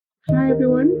Hi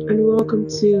everyone, and welcome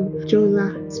to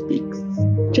Jola Speaks.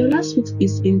 Jola Speaks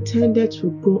is intended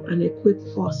to grow and equip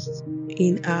us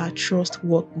in our trust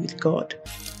walk with God.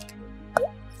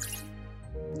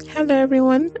 Hello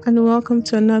everyone, and welcome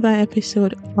to another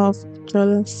episode of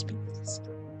Jola Speaks.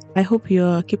 I hope you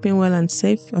are keeping well and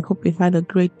safe. I hope you had a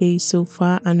great day so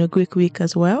far and a great week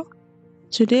as well.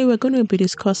 Today we're going to be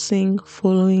discussing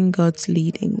following God's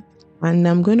leading. And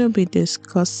I'm going to be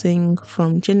discussing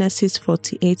from Genesis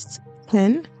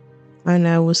 48:10, and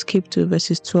I will skip to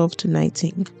verses 12 to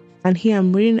 19. And here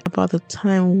I'm reading about the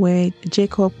time where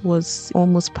Jacob was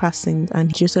almost passing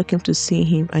and Joseph came to see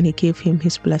him and he gave him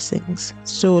his blessings.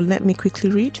 So let me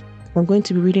quickly read. I'm going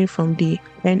to be reading from the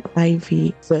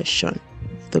NIV version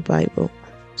of the Bible.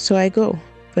 So I go,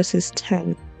 verses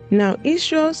 10. Now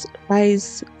Israel's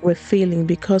eyes were failing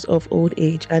because of old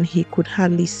age and he could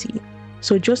hardly see.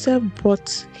 So Joseph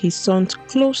brought his sons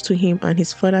close to him, and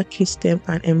his father kissed them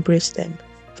and embraced them.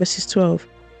 Verses 12.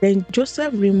 Then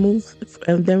Joseph removed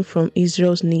them from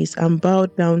Israel's knees and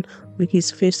bowed down with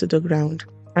his face to the ground.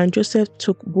 And Joseph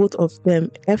took both of them,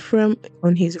 Ephraim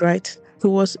on his right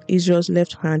towards Israel's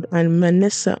left hand, and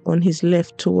Manasseh on his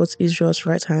left towards Israel's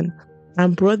right hand,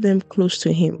 and brought them close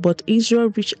to him. But Israel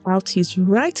reached out his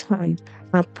right hand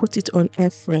and put it on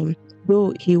Ephraim,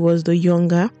 though he was the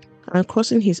younger, and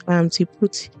crossing his arms, he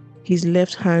put his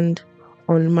left hand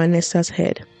on Manasseh's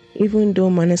head, even though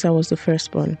Manasseh was the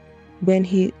firstborn. Then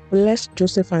he blessed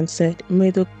Joseph and said,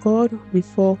 "May the God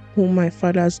before whom my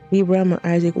fathers Abraham and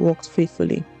Isaac walked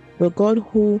faithfully, the God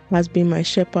who has been my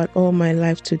shepherd all my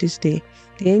life to this day,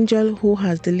 the angel who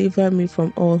has delivered me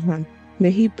from all harm,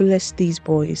 may he bless these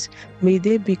boys. May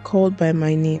they be called by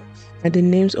my name and the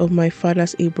names of my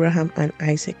fathers Abraham and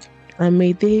Isaac, and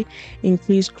may they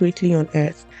increase greatly on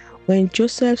earth." When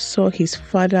Joseph saw his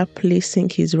father placing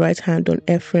his right hand on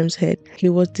Ephraim's head, he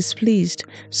was displeased.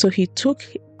 So he took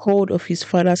hold of his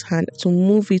father's hand to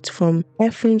move it from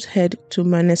Ephraim's head to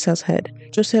Manasseh's head.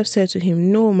 Joseph said to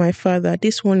him, "No, my father,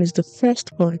 this one is the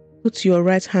firstborn. Put your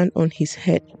right hand on his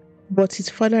head." But his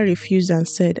father refused and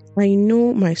said, "I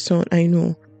know, my son, I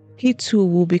know. He too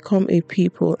will become a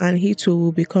people, and he too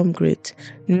will become great.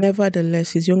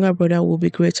 Nevertheless, his younger brother will be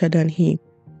greater than he,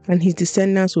 and his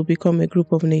descendants will become a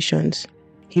group of nations."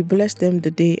 He blessed them the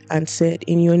day and said,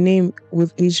 "In your name will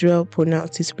Israel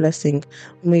pronounce his blessing.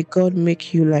 May God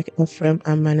make you like Ephraim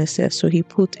and Manasseh." So he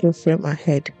put Ephraim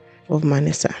ahead of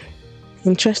Manasseh.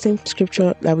 Interesting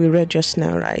scripture that we read just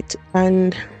now, right?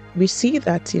 And we see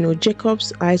that,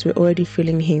 Jacob's eyes were already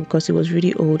failing him because he was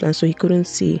really old, and so he couldn't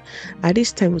see. At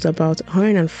this time, it was about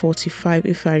 145,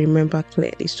 if I remember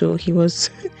clearly. So he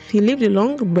lived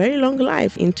a very long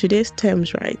life in today's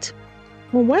terms, right?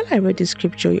 Well, while I read this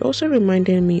scripture, it also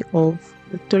reminded me of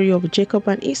the story of Jacob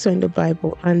and Esau in the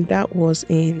Bible, and that was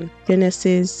in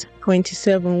Genesis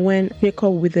 27, when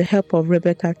Jacob, with the help of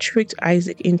Rebekah, tricked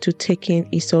Isaac into taking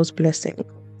Esau's blessing.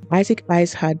 Isaac's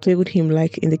eyes had failed him,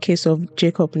 like in the case of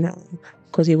Jacob now,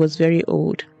 because he was very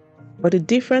old. But the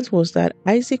difference was that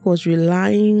Isaac was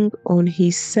relying on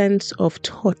his sense of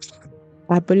touch,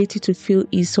 ability to feel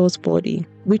Esau's body,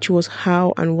 which was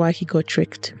how and why he got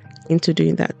tricked into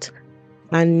doing that.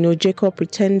 And Jacob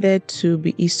pretended to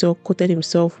be Esau, coated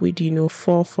himself with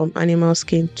fur from animal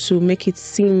skin to make it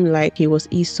seem like he was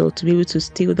Esau, to be able to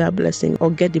steal that blessing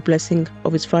or get the blessing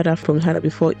of his father from her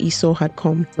before Esau had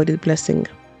come for the blessing.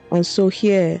 And so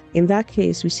here, in that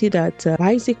case, we see that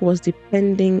Isaac was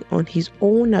depending on his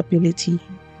own ability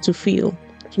to feel,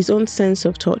 his own sense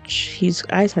of touch. His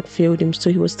eyes had failed him, so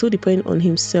he was still depending on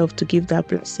himself to give that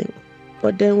blessing.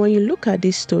 But then when you look at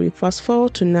this story, fast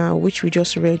forward to now, which we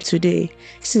just read today,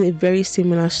 this is a very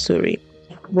similar story.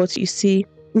 But you see,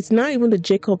 it's not even the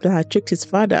Jacob that had tricked his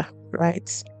father,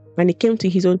 right? When it came to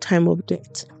his own time of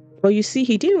death. But you see,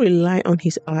 he didn't rely on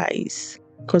his eyes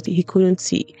because he couldn't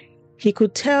see. He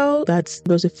could tell that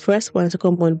there was a firstborn and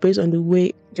secondborn based on the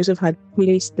way Joseph had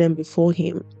placed them before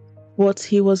him. But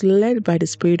he was led by the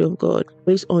Spirit of God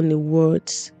based on the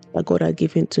words that God had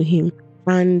given to him.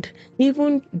 And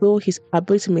even though his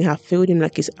ability may have failed him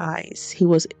like his eyes, he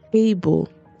was able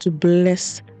to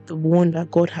bless the one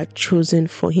that God had chosen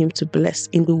for him to bless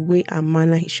in the way and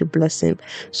manner he should bless him.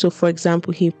 So, for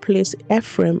example, he placed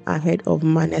Ephraim ahead of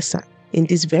Manasseh in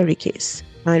this very case,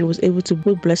 and was able to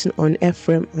put blessing on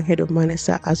Ephraim ahead of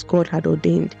Manasseh as God had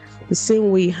ordained. The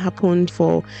same way happened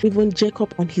for even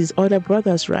Jacob and his other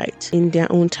brothers, right, in their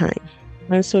own time.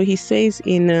 And so he says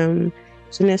in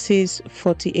Genesis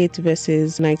 48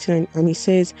 verses 19, and he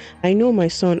says, "I know, my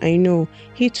son, I know.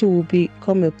 He too will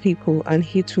become a people, and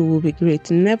he too will be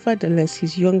great. Nevertheless,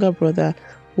 his younger brother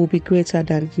will be greater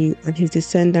than he, and his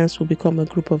descendants will become a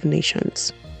group of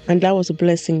nations." And that was a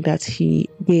blessing that he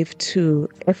gave to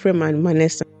Ephraim and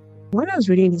Manasseh. When I was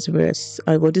reading this verse,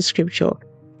 or this scripture,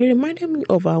 it reminded me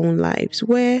of our own lives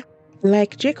where,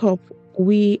 like Jacob,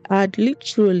 we are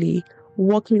literally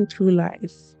walking through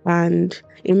life. And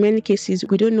in many cases,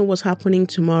 we don't know what's happening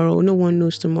tomorrow. No one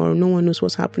knows tomorrow. No one knows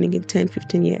what's happening in 10,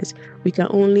 15 years. We can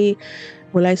only,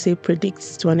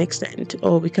 predict to an extent,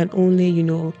 or we can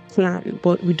only, plan,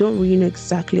 but we don't really know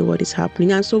exactly what is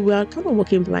happening. And so we are kind of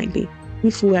walking blindly.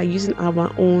 If we are using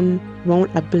our own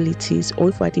abilities, or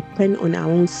if we are depending on our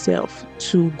own self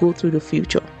to go through the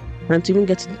future and to even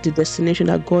get to the destination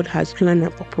that God has planned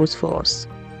and proposed for us.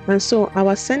 And so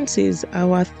our senses,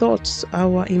 our thoughts,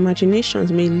 our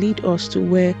imaginations may lead us to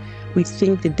where we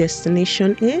think the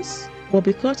destination is, but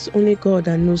because only God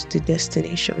that knows the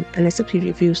destination, and except He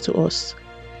reveals to us,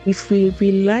 if we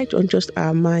relied on just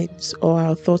our minds or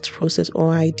our thought process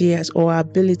or ideas or our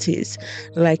abilities,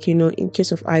 like, in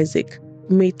case of Isaac,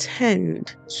 may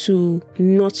tend to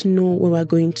not know where we're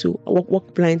going to,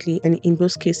 walk blindly, and in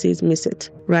those cases miss it,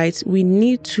 right? We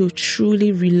need to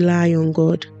truly rely on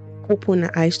God, open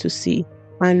our eyes to see,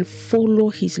 and follow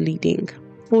His leading.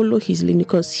 Follow His leading,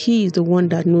 because He is the one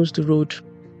that knows the road.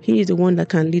 He is the one that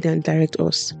can lead and direct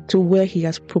us to where He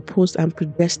has proposed and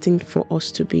predestined for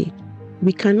us to be.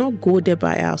 We cannot go there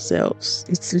by ourselves.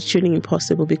 It's literally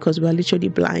impossible because we are literally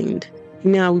blind.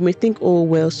 Now, we may think,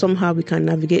 somehow we can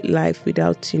navigate life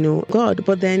without, God.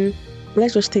 But then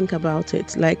let's just think about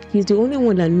it. Like, He's the only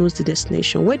one that knows the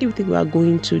destination. Where do you think we are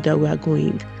going to that we are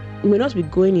going? We may not be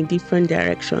going in different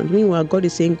directions. Meanwhile, God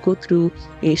is saying go through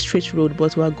a straight road,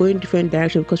 but we are going different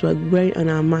directions because we are wearing on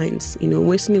our minds,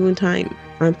 wasting even time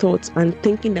and thoughts and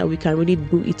thinking that we can really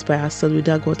do it by ourselves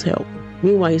without God's help.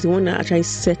 Meanwhile, He's the one that actually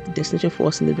set the destination for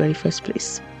us in the very first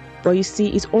place. But you see,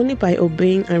 it's only by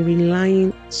obeying and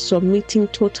relying, submitting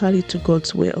totally to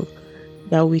God's will,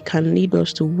 that we can lead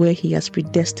us to where He has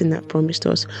predestined and promised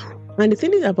us. And the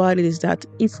thing about it is that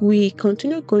if we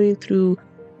continue going through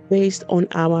based on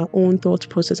our own thought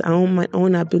process, our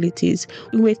own abilities,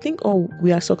 we may think,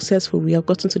 we are successful, we have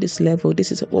gotten to this level,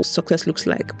 this is what success looks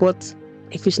like. But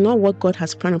if it's not what God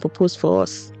has planned and proposed for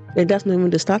us, then that's not even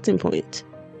the starting point.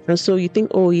 And so you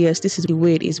think, yes, this is the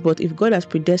way it is. But if God has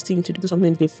predestined to do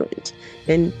something different,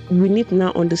 then we need to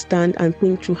now understand and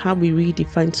think through how we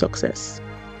redefine success.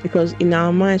 Because in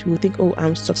our minds, we think,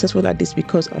 I'm successful at this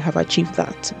because I have achieved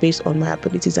that based on my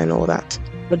abilities and all that.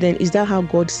 But then is that how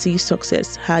God sees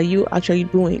success? How are you actually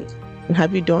doing? And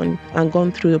have you done and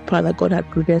gone through the path that God had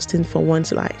predestined for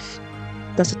one's life?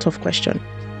 That's a tough question.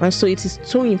 And so it is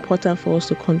so important for us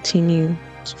to continue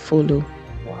to follow.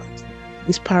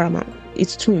 It's paramount.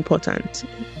 It's too important,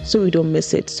 so we don't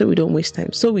miss it, so we don't waste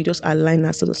time, so we just align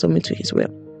ourselves and submit to His will.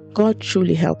 God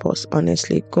truly help us,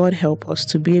 honestly. God help us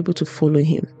to be able to follow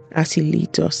Him as He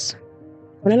leads us.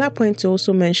 Another point to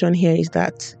also mention here is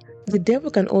that the devil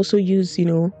can also use,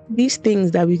 these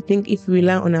things that we think if we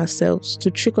rely on ourselves to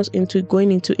trick us into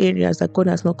going into areas that God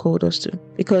has not called us to.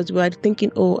 Because we are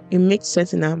thinking, it makes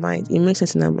sense in our minds.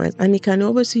 And He can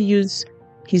obviously use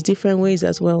His different ways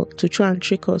as well to try and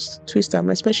trick us, twist our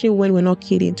mind, especially when we're not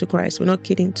keyed into Christ, we're not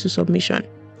keyed into submission.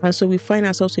 And so we find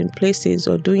ourselves in places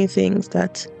or doing things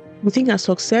that we think are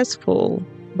successful,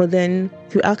 but then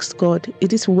if you ask God, is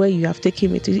this where you have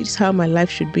taken me to? Is this how my life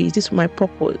should be? Is this my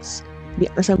purpose? The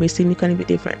answer may significantly be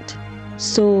different.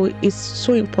 So it's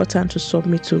so important to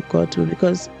submit to God's will,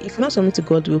 because if you're not submitting to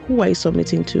God's will, who are you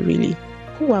submitting to really?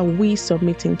 Who are we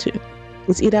submitting to?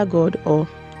 It's either God or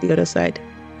the other side.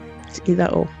 It's either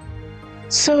or.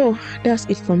 So that's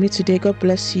it for me today. God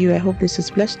bless you. I hope this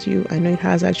has blessed you. I know it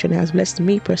has blessed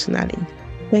me personally.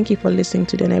 Thank you for listening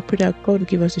today, and I pray that God will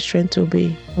give us the strength to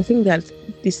obey. I think that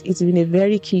this is been a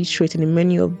very key trait in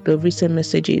many of the recent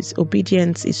messages.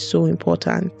 Obedience is so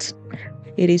important.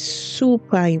 It is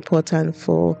super important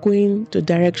for going to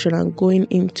direction and going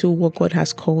into what God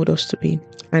has called us to be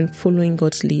and following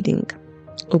God's leading.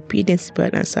 Obedience is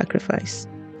better than sacrifice.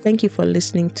 Thank you for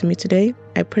listening to me today.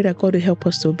 I pray that God will help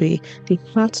us to obey, the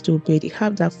heart to obey, the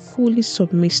heart that fully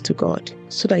submits to God,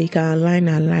 so that He can align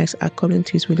our lives according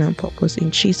to His will and purpose. In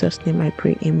Jesus' name I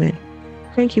pray, amen.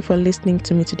 Thank you for listening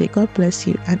to me today. God bless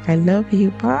you, and I love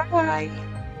you. Bye.